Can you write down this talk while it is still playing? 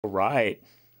All right,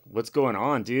 what's going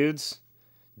on, dudes?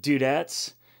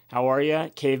 Dudettes, how are ya?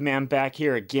 Caveman back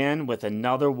here again with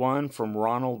another one from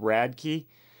Ronald Radke.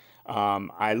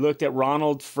 I looked at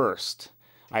Ronald first.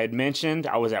 I had mentioned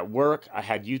I was at work. I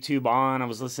had YouTube on. I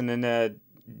was listening to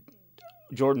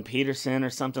Jordan Peterson or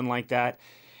something like that.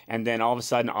 And then all of a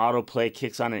sudden, autoplay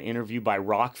kicks on an interview by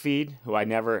Rockfeed, who I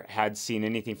never had seen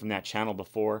anything from that channel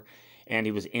before. And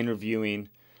he was interviewing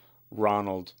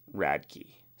Ronald Radke.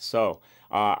 So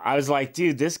I was like,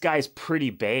 dude, this guy's pretty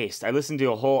based. I listened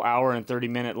to a whole hour and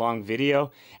 30-minute long video,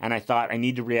 and I thought I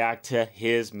need to react to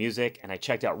his music, and I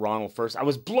checked out Ronald first. I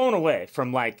was blown away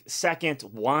from like second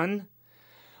one.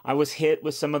 I was hit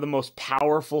with some of the most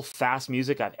powerful, fast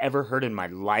music I've ever heard in my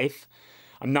life.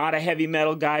 I'm not a heavy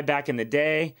metal guy back in the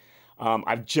day.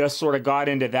 I've just sort of got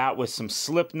into that with some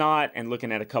Slipknot and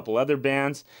looking at a couple other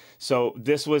bands. So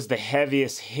this was the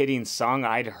heaviest hitting song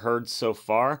I'd heard so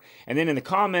far. And then in the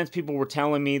comments, people were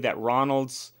telling me that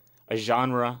Ronald's a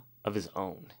genre of his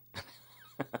own.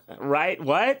 Right?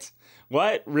 What?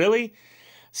 What? Really?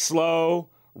 Slow,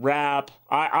 rap.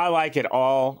 I like it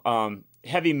all.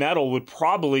 Heavy metal would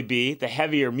probably be, the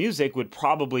heavier music would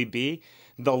probably be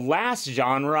the last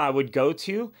genre I would go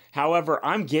to. However,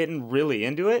 I'm getting really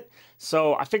into it.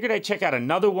 So I figured I'd check out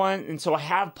another one. And so I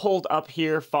have pulled up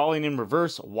here, Falling in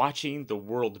Reverse, Watching the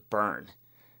World Burn.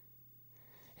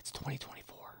 It's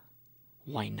 2024.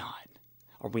 Why not?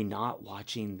 Are we not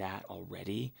watching that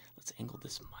already? Let's angle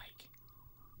this mic.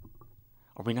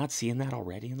 Are we not seeing that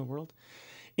already in the world?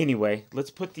 Anyway,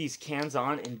 let's put these cans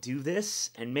on and do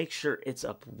this and make sure it's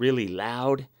up really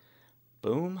loud.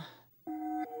 Boom.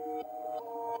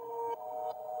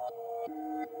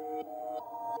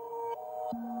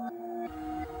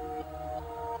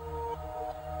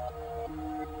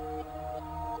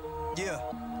 Yeah,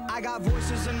 I got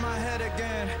voices in my head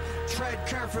again, tread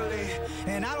carefully,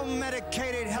 and I don't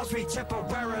medicate, it helps me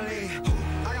temporarily.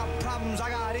 I got problems, I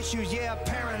got issues, yeah,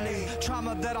 apparently.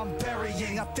 Trauma that I'm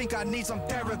burying, I think I need some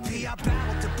therapy. I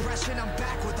battled depression, I'm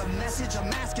back with a message.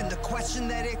 I'm asking the question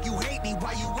that if you hate me,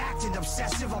 why you acting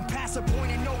obsessive? I'm past the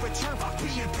point of no return by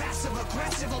being passive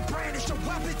aggressive. I'll brandish a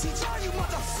weapon, teach all you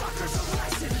motherfuckers a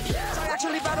lesson. Yeah, I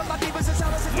actually battle my demons and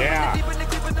shadows. Yeah. Deep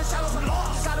in the shadows of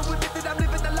lost. Gotta admit that I'm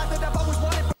living the life that I've always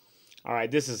wanted. All right,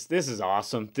 this is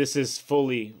awesome. This is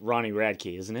fully Ronnie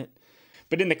Radke, isn't it?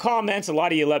 But in the comments, a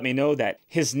lot of you let me know that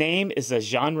his name is a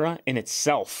genre in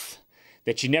itself,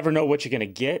 that you never know what you're going to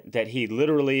get, that he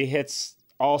literally hits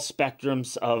all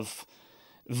spectrums of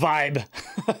vibe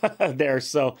there.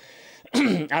 So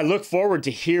I look forward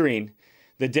to hearing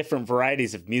the different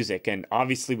varieties of music. And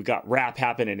obviously we got rap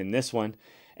happening in this one,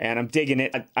 and I'm digging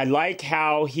it. I like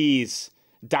how he's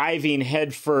diving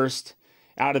headfirst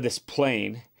out of this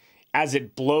plane as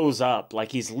it blows up,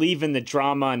 like he's leaving the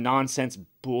drama and nonsense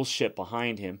bullshit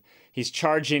behind him. He's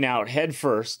charging out head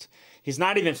first. He's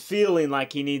not even feeling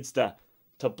like he needs to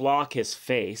block his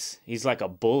face. He's like a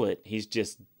bullet. He's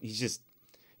just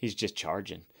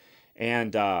charging.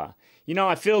 And you know,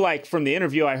 I feel like from the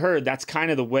interview I heard, that's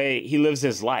kind of the way he lives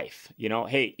his life. You know,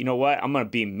 hey, you know what? I'm gonna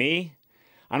be me.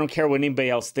 I don't care what anybody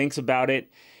else thinks about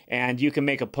it. And you can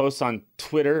make a post on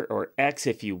Twitter or X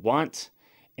if you want.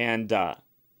 And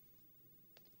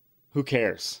who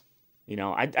cares? You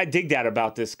know, I dig that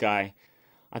about this guy.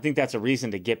 I think that's a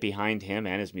reason to get behind him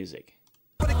and his music.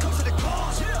 When it comes to the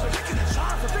cause, yeah, they're picking the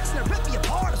charge, they're fixing to rip me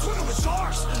apart. I'm swimming with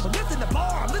sharks, I'm lifting the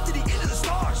bar, I'm lifting it into the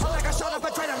stars. I'm like I shot up a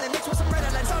adrenaline, mixed with some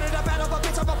Ritalin. Started a battle, but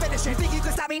bitch, I'm gonna finish it. Think you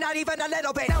can stop me? Not even a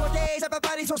little bit. Nowadays,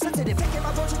 everybody's so sensitive. Picking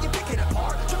my voice when you pick it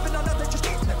apart. Tripping on nothing, just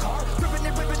get in the car. Ripping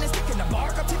and sticking the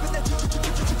mark. I'm tipping the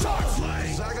charts.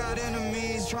 I got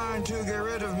enemies trying to get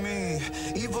rid of me.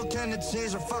 Evil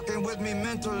tendencies are fucking with me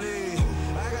mentally.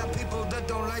 I got people that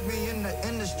don't like me in the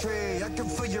industry. I can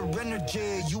feel your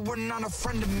energy, you were not a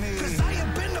friend of me. Cause I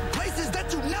have been to places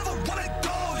that you never wanna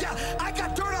go, yeah. I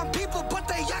got dirt on people, but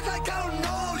they act like I don't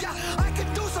know, yeah. I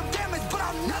can do some damage, but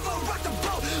I'll never rock the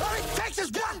boat. All it takes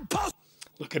is one post.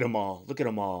 Look at them all. Look at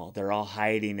them all. They're all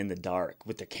hiding in the dark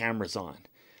with their cameras on,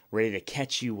 ready to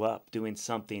catch you up doing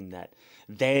something that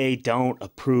they don't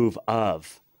approve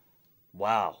of.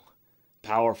 Wow.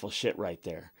 Powerful shit right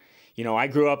there. You know, I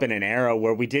grew up in an era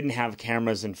where we didn't have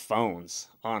cameras and phones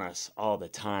on us all the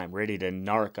time, ready to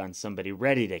narc on somebody,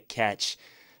 ready to catch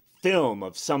film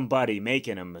of somebody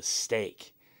making a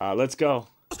mistake. Let's go.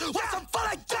 You'll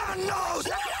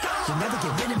never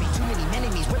get rid of me. Too many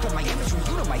enemies ripping my imagery.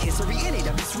 You know my history in it.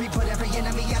 A mystery. Put every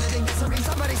enemy out of their misery.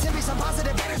 Somebody send me some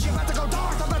positive energy. I'm about to go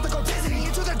dark. I'm about to go dizzy.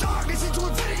 Into the darkness, into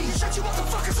infinity. Shut you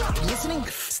motherfuckers up. You listening?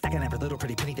 Stacking every little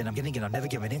pretty penny, then I'm getting it. I'm never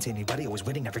giving in to anybody. Always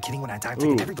winning, never kidding. When I die, I'm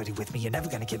taking everybody with me. You're never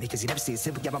gonna get me, cause you never see it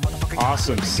simple. Yeah, my motherfucking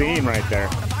awesome scene right there.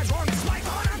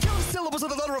 Syllables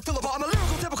of the letter of Philip. I'm a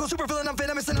lyrical, typical super villain. I'm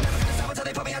venomous and I'm never gonna stop until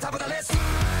they put me on top of the list.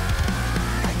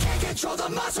 I can't control the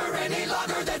monster any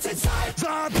longer that's inside.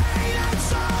 The pain and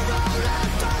sorrow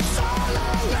left us solo.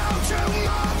 No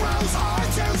tomorrows are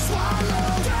to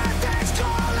swallow. Death is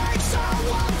calling,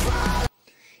 someone proud.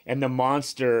 And the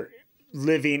monster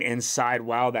living inside.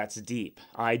 Wow, that's deep.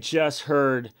 I just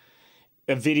heard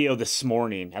a video this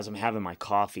morning as I'm having my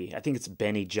coffee. I think it's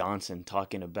Benny Johnson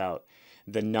talking about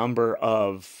the number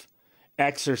of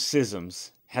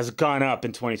exorcisms has gone up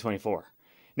in 2024.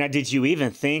 Now, did you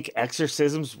even think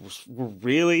exorcisms were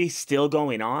really still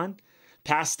going on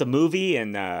past the movie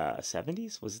in the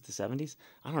 70s? Was it the 70s?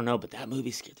 I don't know, but that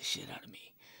movie scared the shit out of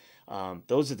me.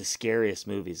 Those are the scariest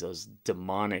movies, those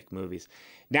demonic movies.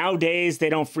 Nowadays, they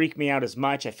don't freak me out as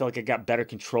much. I feel like I got better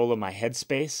control of my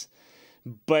headspace.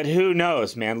 But who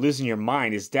knows, man? Losing your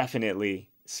mind is definitely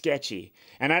sketchy.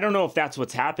 And I don't know if that's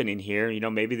what's happening here. You know,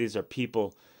 maybe these are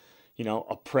people, you know,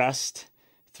 oppressed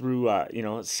through, you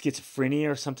know, schizophrenia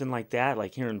or something like that,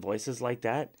 like hearing voices like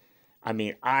that. I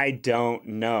mean, I don't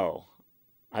know.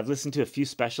 I've listened to a few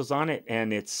specials on it,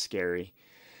 and it's scary.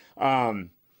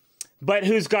 But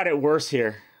who's got it worse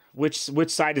here? Which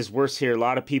side is worse here? A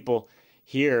lot of people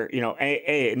here, you know,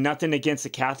 nothing against the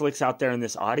Catholics out there in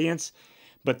this audience,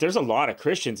 but there's a lot of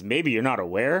Christians, maybe you're not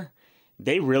aware,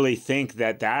 they really think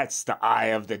that that's the eye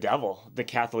of the devil, the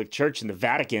Catholic Church and the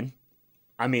Vatican.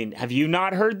 I mean, have you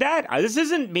not heard that? This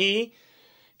isn't me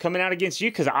coming out against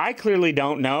you because I clearly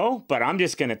don't know, but I'm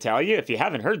just going to tell you, if you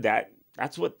haven't heard that,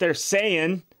 that's what they're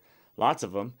saying. Lots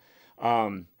of them.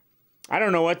 I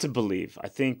don't know what to believe. I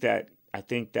think that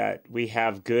we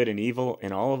have good and evil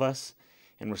in all of us,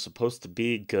 and we're supposed to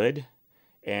be good.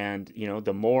 And, you know,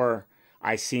 the more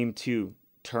I seem to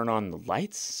turn on the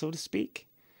lights, so to speak,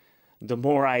 the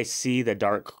more I see the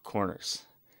dark corners,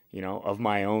 you know, of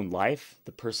my own life,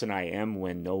 the person I am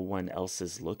when no one else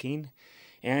is looking.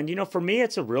 And, you know, for me,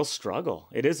 it's a real struggle.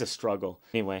 It is a struggle.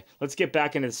 Anyway, let's get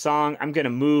back into the song. I'm going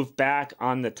to move back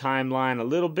on the timeline a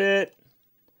little bit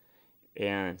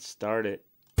and start it.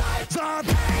 The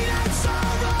pain and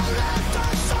sorrow left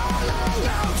us solo.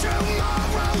 No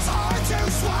tomorrows are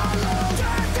to swallow.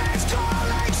 Death is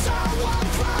calling, someone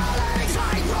crawling.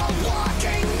 Tightrope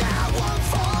walking, now I'm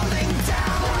falling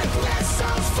down. Like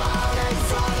missiles falling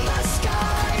from the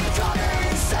sky. Caught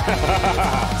insane.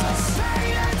 The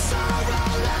pain and sorrow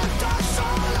left us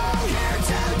solo. Here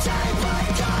today, but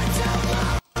gone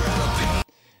tomorrow.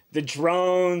 The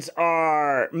drones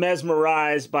are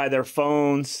mesmerized by their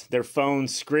phone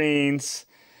screens.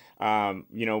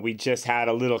 You know, we just had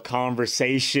a little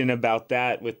conversation about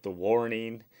that with the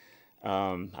warning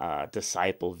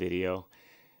disciple video.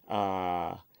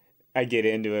 I get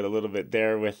into it a little bit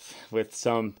there with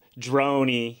some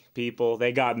droney people.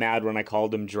 They got mad when I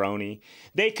called them droney.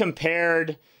 They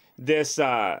compared this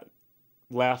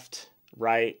left,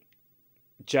 right,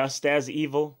 just as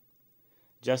evil,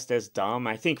 just as dumb.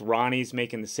 I think Ronnie's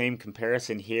making the same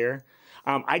comparison here.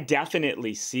 I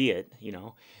definitely see it, you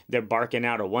know. They're barking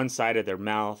out of one side of their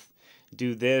mouth,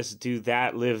 do this, do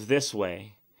that, live this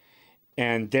way.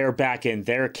 And they're back in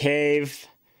their cave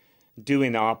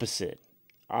doing the opposite.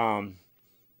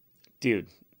 Dude,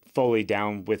 fully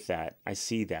down with that. I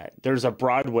see that. There's a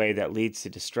Broadway that leads to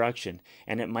destruction,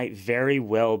 and it might very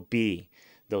well be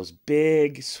those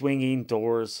big swinging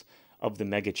doors of the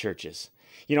mega churches.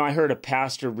 You know, I heard a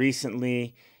pastor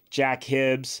recently, Jack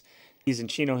Hibbs. He's in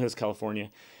Chino Hills, California.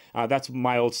 That's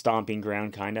my old stomping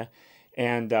ground, kind of.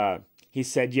 And he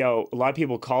said, yo, a lot of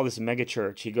people call this a mega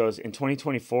church. He goes, in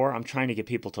 2024, I'm trying to get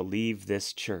people to leave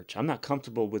this church. I'm not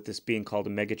comfortable with this being called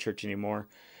a mega church anymore.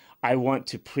 I want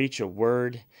to preach a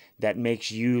word that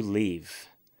makes you leave.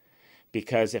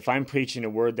 Because if I'm preaching a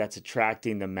word that's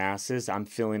attracting the masses, I'm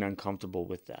feeling uncomfortable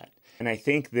with that. And I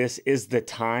think this is the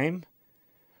time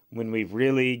when we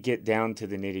really get down to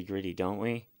the nitty-gritty, don't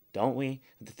we? Don't we?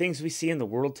 The things we see in the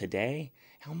world today,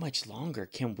 how much longer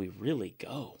can we really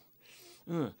go?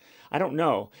 I don't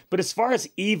know. But as far as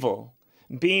evil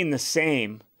being the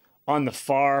same on the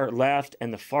far left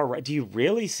and the far right, do you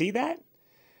really see that?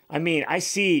 I mean, I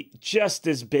see just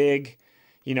as big,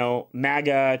 you know,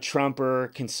 MAGA,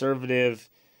 Trumper, conservative,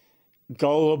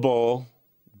 gullible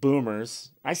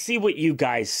boomers. I see what you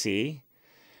guys see.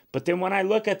 But then when I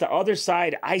look at the other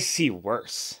side, I see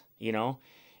worse, you know.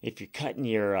 If you're cutting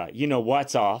your, you know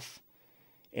what's off,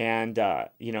 and,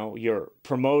 you know, you're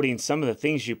promoting some of the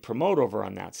things you promote over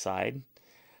on that side,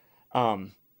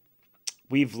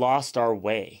 we've lost our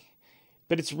way.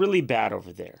 But it's really bad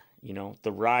over there, you know,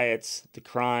 the riots, the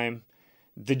crime,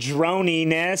 the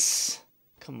droniness.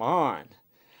 Come on.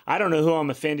 I don't know who I'm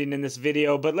offending in this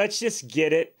video, but let's just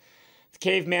get it. The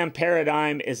caveman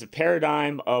paradigm is a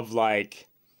paradigm of like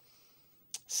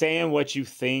saying what you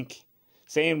think,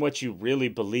 saying what you really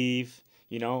believe,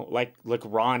 you know, like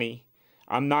Ronnie.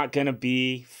 I'm not going to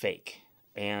be fake.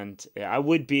 And I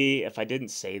would be if I didn't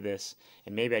say this.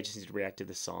 And maybe I just need to react to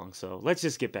this song. So let's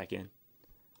just get back in.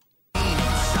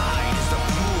 Inside is the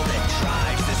fuel that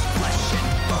drives this flesh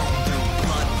and bone through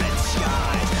blood-red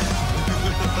skies.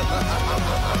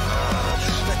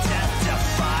 The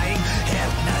death-defying,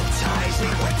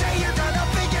 hypnotizing. One day you're gonna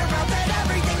figure out that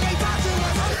everything they taught you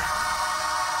was a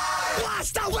lie. Watch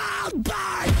the world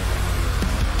burn.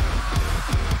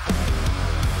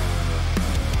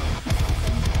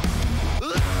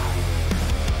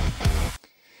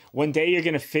 One day you're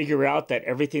going to figure out that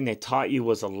everything they taught you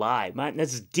was a lie. Man,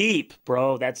 that's deep,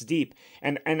 bro. That's deep.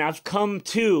 And I've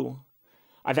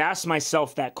asked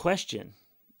myself that question,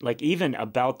 like even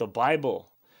about the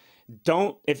Bible.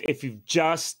 If you've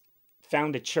just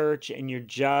found a church and you're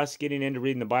just getting into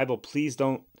reading the Bible, please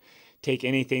don't take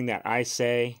anything that I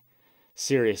say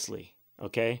seriously,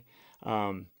 okay?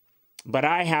 But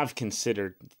I have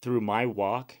considered through my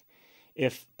walk,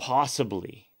 if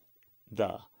possibly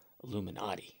the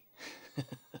Illuminati,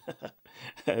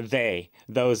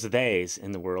 those theys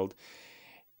in the world,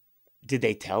 did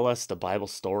they tell us the Bible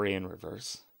story in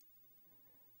reverse?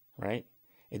 Right?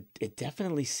 It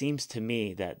definitely seems to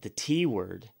me that the T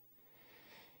word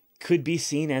could be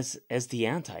seen as the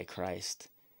Antichrist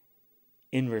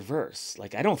in reverse.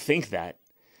 Like, I don't think that.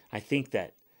 I think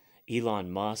that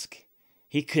Elon Musk,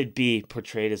 he could be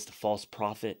portrayed as the false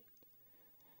prophet,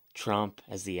 Trump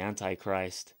as the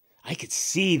Antichrist. I could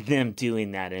see them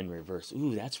doing that in reverse.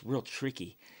 Ooh, that's real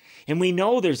tricky. And we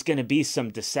know there's going to be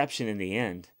some deception in the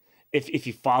end if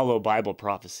you follow Bible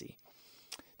prophecy.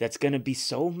 That's going to be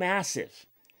so massive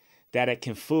that it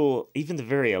can fool even the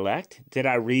very elect. Did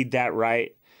I read that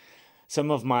right? Some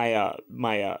of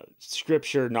my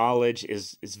scripture knowledge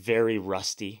is very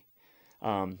rusty.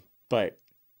 But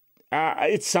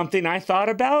it's something I thought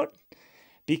about.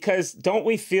 Because don't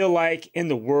we feel like in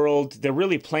the world, they're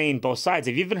really playing both sides?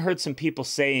 I've even heard some people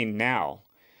saying now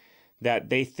that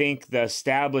they think the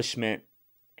establishment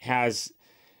has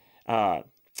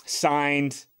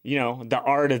signed, you know, the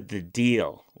art of the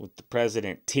deal with the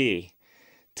President T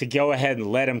to go ahead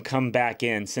and let him come back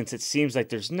in, since it seems like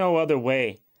there's no other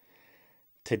way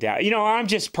to doubt. You know, I'm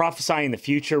just prophesying the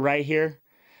future right here.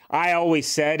 I always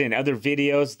said in other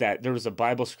videos that there was a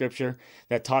Bible scripture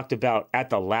that talked about at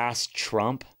the last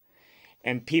trump,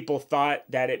 and people thought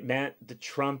that it meant the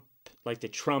trump, like the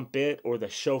trumpet or the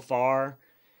shofar,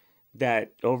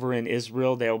 that over in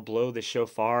Israel they'll blow the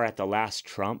shofar at the last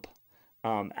trump.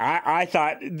 I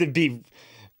thought it'd be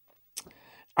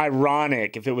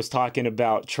ironic if it was talking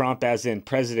about Trump as in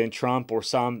President Trump, or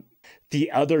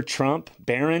the other Trump,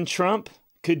 Barron Trump,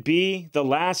 could be the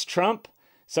last Trump.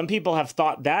 Some people have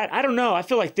thought that. I don't know. I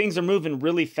feel like things are moving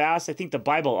really fast. I think the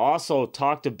Bible also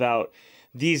talked about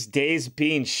these days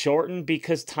being shortened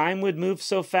because time would move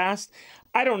so fast.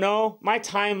 I don't know. My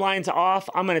timeline's off.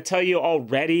 I'm going to tell you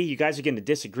already. You guys are going to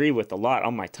disagree with a lot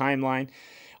on my timeline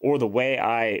or the way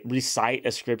I recite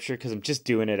a scripture, because I'm just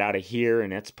doing it out of here,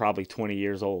 and it's probably 20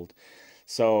 years old.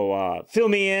 So fill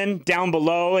me in down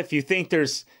below if you think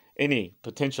there's any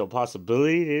potential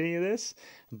possibility to any of this.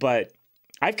 But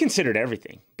I've considered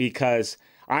everything, because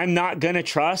I'm not going to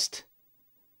trust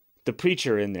the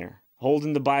preacher in there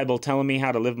holding the Bible telling me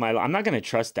how to live my life. I'm not going to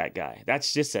trust that guy.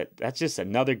 That's just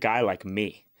another guy like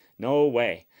me. No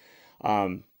way.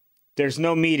 There's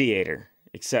no mediator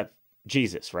except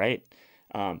Jesus, right?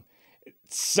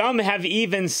 Some have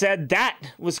even said that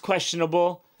was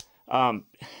questionable. I'm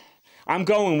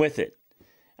going with it.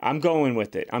 I'm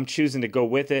choosing to go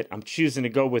with it. I'm choosing to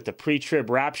go with the pre-trib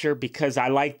rapture because I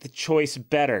like the choice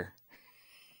better.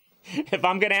 If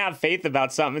I'm going to have faith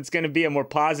about something, it's going to be a more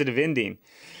positive ending.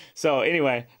 So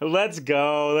anyway, let's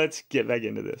go. Let's get back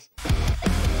into this.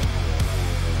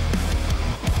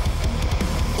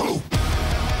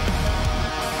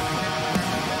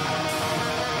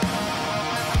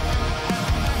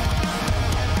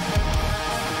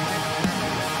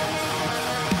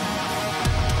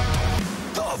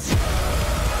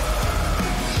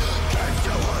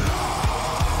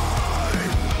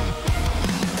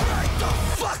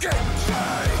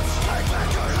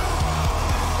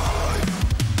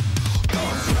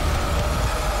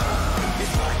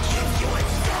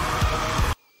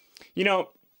 You know,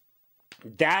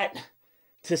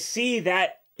 to see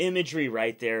that imagery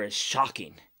right there is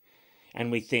shocking.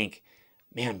 And we think,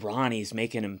 man, Ronnie's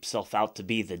making himself out to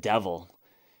be the devil.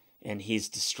 and he's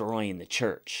destroying the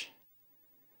church.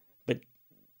 But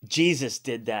Jesus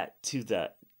did that to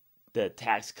the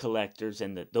tax collectors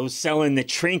and those selling the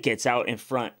trinkets out in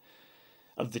front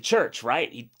of the church,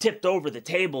 right? He tipped over the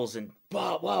tables and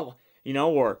whoa, you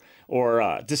know,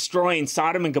 or destroying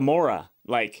Sodom and Gomorrah.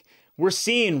 Like, we're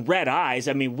seeing red eyes.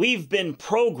 I mean, we've been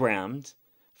programmed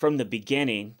from the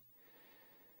beginning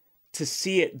to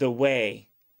see it the way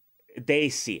they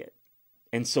see it.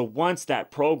 And so once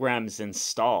that program is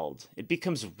installed, it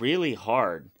becomes really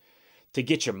hard to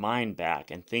get your mind back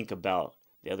and think about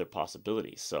the other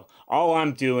possibilities. So all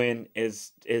I'm doing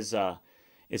is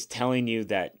telling you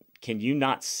that, can you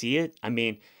not see it? I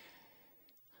mean,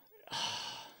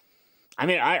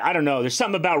 I don't know. There's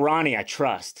something about Ronnie I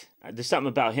trust. There's something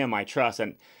about him I trust.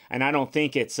 And I don't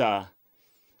think it's, I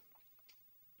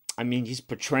mean, he's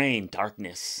portraying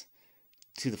darkness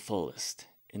to the fullest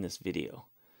in this video.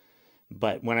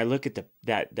 But when I look at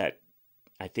that,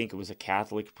 I think it was a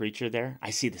Catholic preacher there,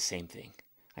 I see the same thing.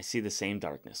 I see the same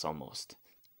darkness almost.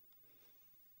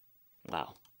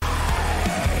 Wow.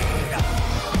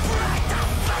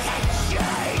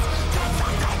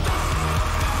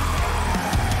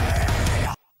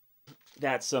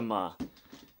 That's some, I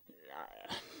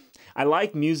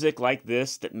like music like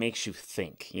this that makes you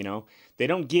think, you know? They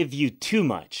don't give you too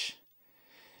much,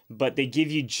 but they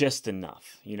give you just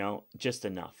enough, you know? Just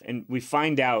enough. And we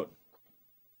find out,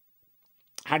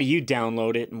 how do you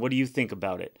download it and what do you think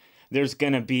about it? There's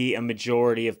going to be a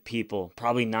majority of people,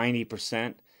 probably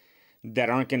 90%,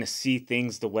 that aren't going to see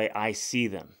things the way I see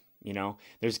them, you know?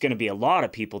 There's going to be a lot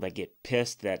of people that get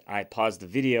pissed that I pause the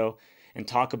video and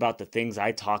talk about the things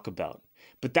I talk about.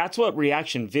 But that's what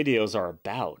reaction videos are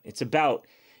about. It's about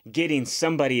getting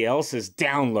somebody else's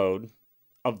download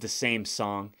of the same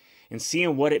song and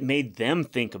seeing what it made them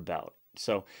think about.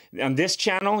 So on this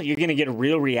channel, you're going to get a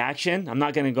real reaction. I'm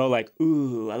not going to go like,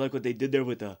 ooh, I like what they did there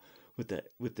with the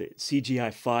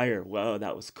CGI fire. Wow,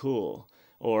 that was cool.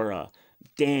 Or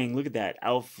dang, look at that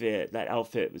outfit. That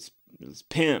outfit was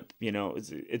pimp, you know.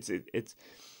 It's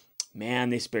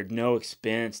man, they spared no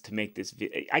expense to make this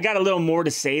video. I got a little more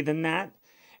to say than that,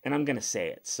 and I'm going to say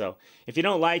it. So if you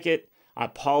don't like it, I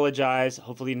apologize.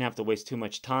 Hopefully you didn't have to waste too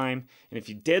much time. And if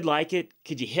you did like it,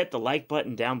 could you hit the like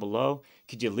button down below?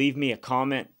 Could you leave me a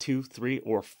comment? 2, 3,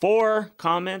 or 4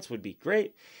 comments would be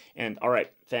great. And all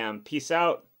right, fam, peace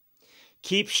out.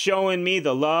 Keep showing me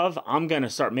the love. I'm going to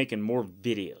start making more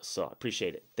videos. So I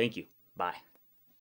appreciate it. Thank you. Bye.